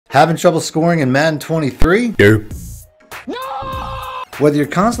Having trouble scoring in Madden 23? No. Whether you're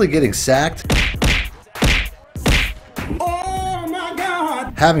constantly getting sacked, Oh my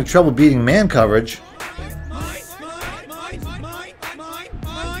God! having trouble beating man coverage,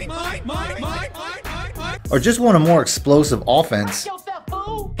 or just want a more explosive offense,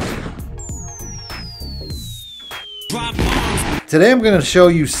 today I'm going to show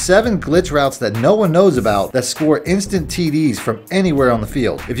you 7 glitch routes that no one knows about that score instant TDs from anywhere on the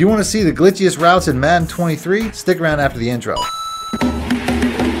field. If you want to see the glitchiest routes in Madden 23, stick around after the intro.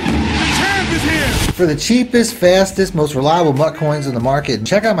 For the cheapest, fastest, most reliable MUT coins on the market,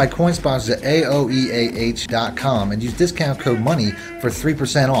 check out my coin sponsors at aoeah.com and use discount code MONEY for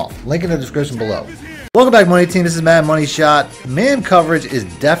 3% off. Link in the description below. Welcome back, Money Team. This is Madden Money Shot. Man coverage is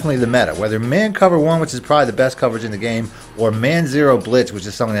definitely the meta. Whether man cover 1, which is probably the best coverage in the game, or man 0 blitz, which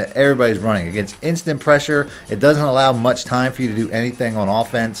is something that everybody's running against instant pressure. It doesn't allow much time for you to do anything on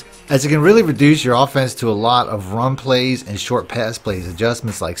offense, as it can really reduce your offense to a lot of run plays and short pass plays,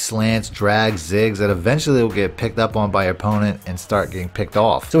 adjustments like slants, drags, zigs, that eventually will get picked up on by your opponent and start getting picked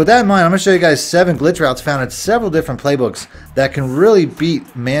off. So with that in mind, I'm going to show you guys 7 glitch routes found in several different playbooks that can really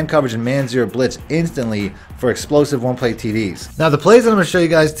beat man coverage and man 0 blitz instantly for explosive one-play TDs. Now, the plays that I'm going to show you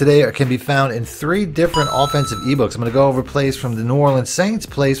guys today can be found in 3 different offensive ebooks. I'm going to go over plays from the New Orleans Saints,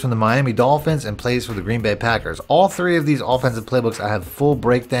 plays from the Miami Dolphins, and plays from the Green Bay Packers. All 3 of these offensive playbooks, I have full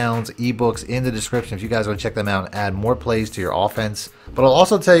breakdowns, ebooks in the description if you guys want to check them out and add more plays to your offense. But I'll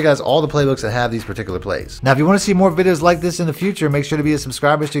also tell you guys all the playbooks that have these particular plays. Now, if you want to see more videos like this in the future, make sure to be a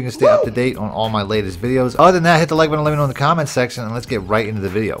subscriber so you can stay up to date on all my latest videos. Other than that, hit the like button, let me know in the comments section, and let's get right into the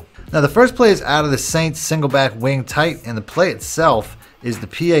video. Now, the first play is out of the Saints single back wing tight, and the play itself is the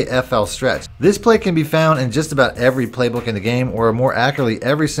PAFL stretch. This play can be found in just about every playbook in the game, or more accurately,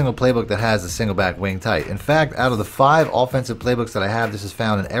 every single playbook that has a single back wing tight. In fact, out of the 5 offensive playbooks that I have, this is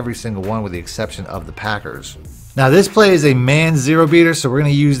found in every single one with the exception of the Packers. Now, this play is a man 0 beater, so we're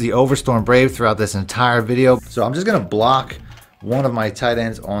going to use the Overstorm Brave throughout this entire video. So I'm just going to block one of my tight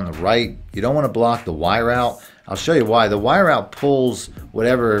ends on the right. You don't want to block the Y route. I'll show you why. The Y route pulls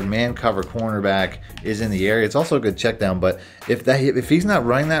whatever man cover cornerback is in the area. It's also a good check down, but if he's not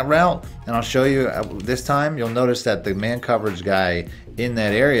running that route, and I'll show you this time, you'll notice that the man coverage guy in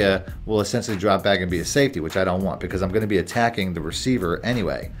that area will essentially drop back and be a safety, which I don't want because I'm going to be attacking the receiver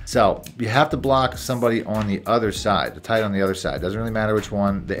anyway. So you have to block somebody on the other side, the tight on the other side. Doesn't really matter which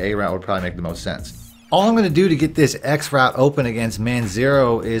one. The A route would probably make the most sense. All I'm going to do to get this X route open against man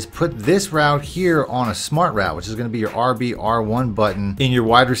 0 is put this route here on a smart route, which is going to be your RB R1 button in your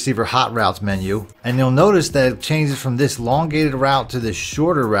wide receiver hot routes menu. And you'll notice that it changes from this elongated route to this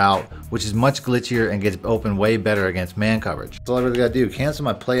shorter route, which is much glitchier and gets open way better against man coverage. So all I really got to do, cancel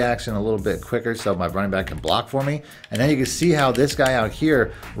my play action a little bit quicker so my running back can block for me. And then you can see how this guy out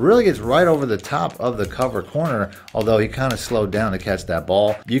here really gets right over the top of the cover corner, although he kind of slowed down to catch that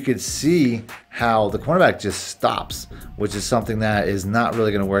ball. You could see how the cornerback just stops, which is something that is not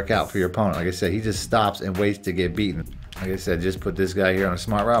really going to work out for your opponent. Like I said, he just stops and waits to get beaten. Like I said, just put this guy here on a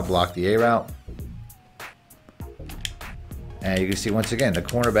smart route, block the A route. And you can see once again, the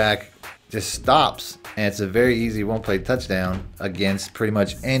cornerback just stops, and it's a very easy one-play touchdown against pretty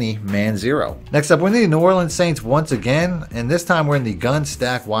much any man 0. Next up, we're in the New Orleans Saints once again, and this time we're in the gun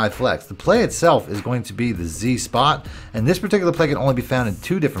stack Y flex. The play itself is going to be the Z spot, and this particular play can only be found in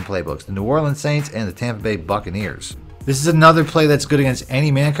 2 different playbooks, the New Orleans Saints and the Tampa Bay Buccaneers. This is another play that's good against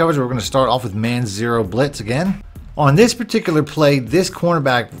any man coverage. We're going to start off with man 0 blitz again. On this particular play, this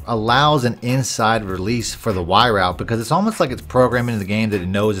cornerback allows an inside release for the Y route because it's almost like it's programmed into the game that it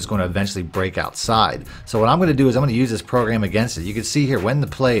knows it's going to eventually break outside. So what I'm going to do is I'm going to use this program against it. You can see here when the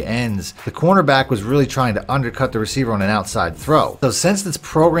play ends, the cornerback was really trying to undercut the receiver on an outside throw. So since it's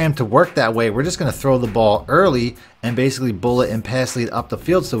programmed to work that way, we're just going to throw the ball early and basically bullet and pass lead up the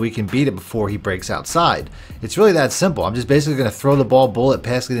field so we can beat it before he breaks outside. It's really that simple. I'm just basically going to throw the ball, bullet,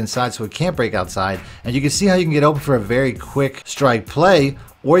 pass lead inside so it can't break outside. And you can see how you can get open for a very quick strike play,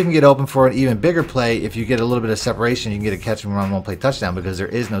 or you can get open for an even bigger play if you get a little bit of separation. You can get a catch and run one-play touchdown because there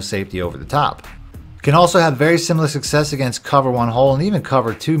is no safety over the top. Can also have very similar success against cover 1 hole and even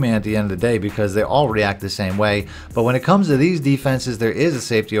cover 2 man at the end of the day because they all react the same way. But when it comes to these defenses, there is a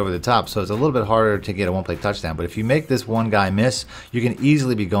safety over the top, so it's a little bit harder to get a one-play touchdown. But if you make this one guy miss, you can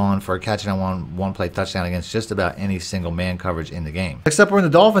easily be gone for a catch and one-play touchdown against just about any single man coverage in the game. Next up, we're in the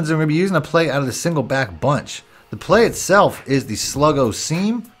Dolphins, and we're going to be using a play out of the single back bunch. The play itself is the Sluggo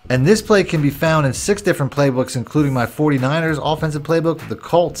Seam, and this play can be found in 6 different playbooks, including my 49ers offensive playbook, the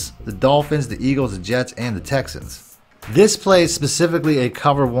Colts, the Dolphins, the Eagles, the Jets, and the Texans. This play is specifically a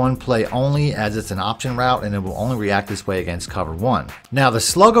cover 1 play only, as it's an option route and it will only react this way against cover 1. Now the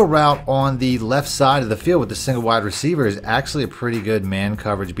sluggo route on the left side of the field with the single wide receiver is actually a pretty good man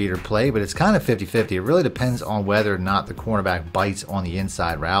coverage beater play, but it's kind of 50-50. It really depends on whether or not the cornerback bites on the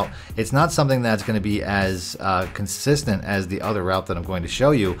inside route. It's not something that's going to be as consistent as the other route that I'm going to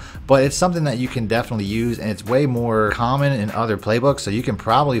show you, but it's something that you can definitely use, and it's way more common in other playbooks, so you can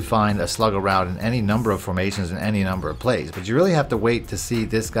probably find a sluggo route in any number of formations and any number of plays. But you really have to wait to see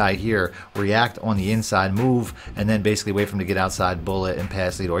this guy here react on the inside move, and then basically wait for him to get outside, bullet and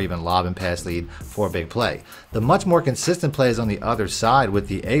pass lead, or even lob and pass lead for a big play. The much more consistent play is on the other side with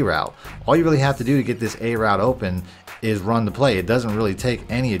the A route. All you really have to do to get this A route open is run the play. It doesn't really take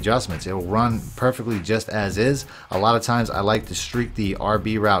any adjustments. It will run perfectly just as is. A lot of times I like to streak the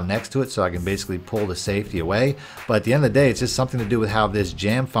RB route next to it so I can basically pull the safety away. But at the end of the day, it's just something to do with how this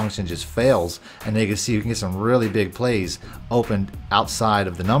jam function just fails, and then you can see you can get some really big plays opened outside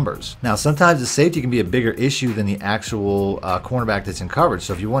of the numbers. Now sometimes the safety can be a bigger issue than the actual cornerback that's in coverage.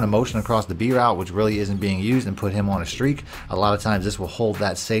 So if you want to motion across the B route, which really isn't being used, and put him on a streak, a lot of times this will hold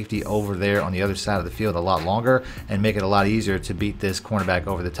that safety over there on the other side of the field a lot longer and make it a lot easier to beat this cornerback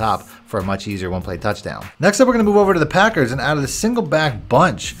over the top for a much easier one-play touchdown. Next up, we're going to move over to the Packers, and out of the single back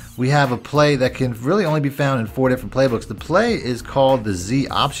bunch, we have a play that can really only be found in 4 different playbooks. The play is called the Z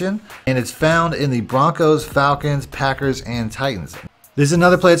option, and it's found in the Broncos, Falcons, Packers, and Titans. This is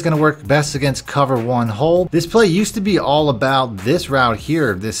another play that's going to work best against cover 1 hold. This play used to be all about this route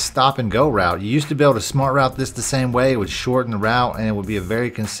here, this stop and go route. You used to be able to smart route this the same way. It would shorten the route, and it would be a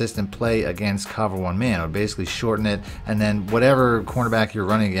very consistent play against cover 1 man. It would basically shorten it, and then whatever cornerback you're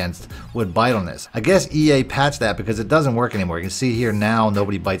running against would bite on this. I guess EA patched that because it doesn't work anymore. You can see here now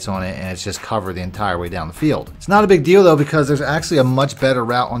nobody bites on it, and it's just covered the entire way down the field. It's not a big deal though, because there's actually a much better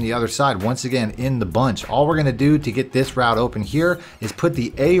route on the other side. Once again, in the bunch, all we're going to do to get this route open here is put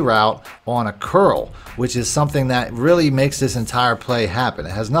the A route on a curl, which is something that really makes this entire play happen.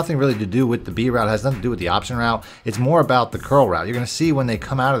 It has nothing really to do with the B route. It has nothing to do with the option route. It's more about the curl route. You're going to see when they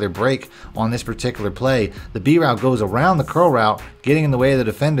come out of their break on this particular play, the B route goes around the curl route, getting in the way of the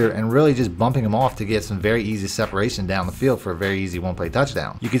defender and really just bumping him off to get some very easy separation down the field for a very easy one-play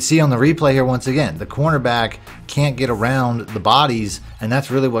touchdown. You can see on the replay here once again, the cornerback can't get around the bodies, and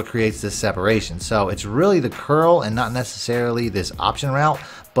that's really what creates this separation. So it's really the curl and not necessarily this option route,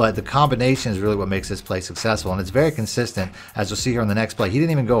 but the combination is really what makes this play successful, and it's very consistent, as you'll see here on the next play. He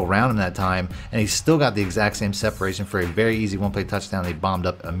didn't even go around him that time, and he still got the exact same separation for a very easy one-play touchdown. He bombed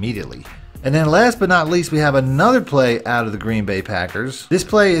up immediately. And then last but not least, we have another play out of the Green Bay Packers. This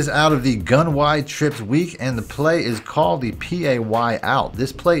play is out of the gun wide trips week, and the play is called the PAY out.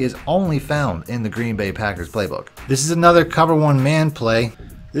 This play is only found in the Green Bay Packers playbook. This is another cover 1 man play.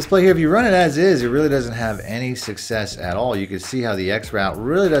 This play here, if you run it as is, it really doesn't have any success at all. You can see how the X route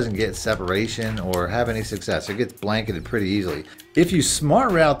really doesn't get separation or have any success. It gets blanketed pretty easily. If you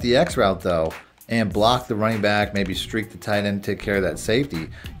smart route the X route though, and block the running back, maybe streak the tight end, take care of that safety,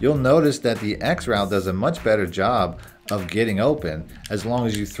 you'll notice that the X route does a much better job of getting open as long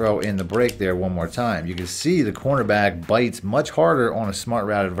as you throw in the break there one more time. You can see the cornerback bites much harder on a smart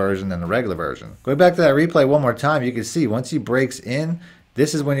routed version than the regular version. Going back to that replay one more time, you can see once he breaks in,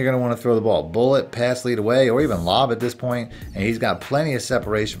 this is when you're going to want to throw the ball. Bullet, pass lead away, or even lob at this point. And he's got plenty of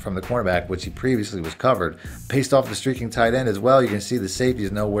separation from the cornerback, which he previously was covered. Paced off the streaking tight end as well. You can see the safety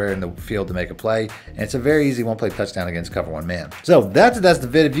is nowhere in the field to make a play. And it's a very easy one-play touchdown against cover 1 man. So that's the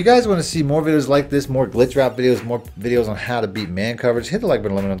vid. If you guys want to see more videos like this, more glitch route videos, more videos on how to beat man coverage, hit the like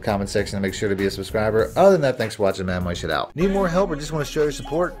button, let me know in the comment section, and make sure to be a subscriber. Other than that, thanks for watching, man. My shit out. Need more help or just want to show your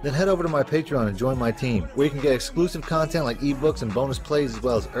support? Then head over to my Patreon and join my team, where you can get exclusive content like ebooks and bonus plays, as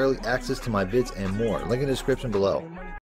well as early access to my vids and more. Link in the description below.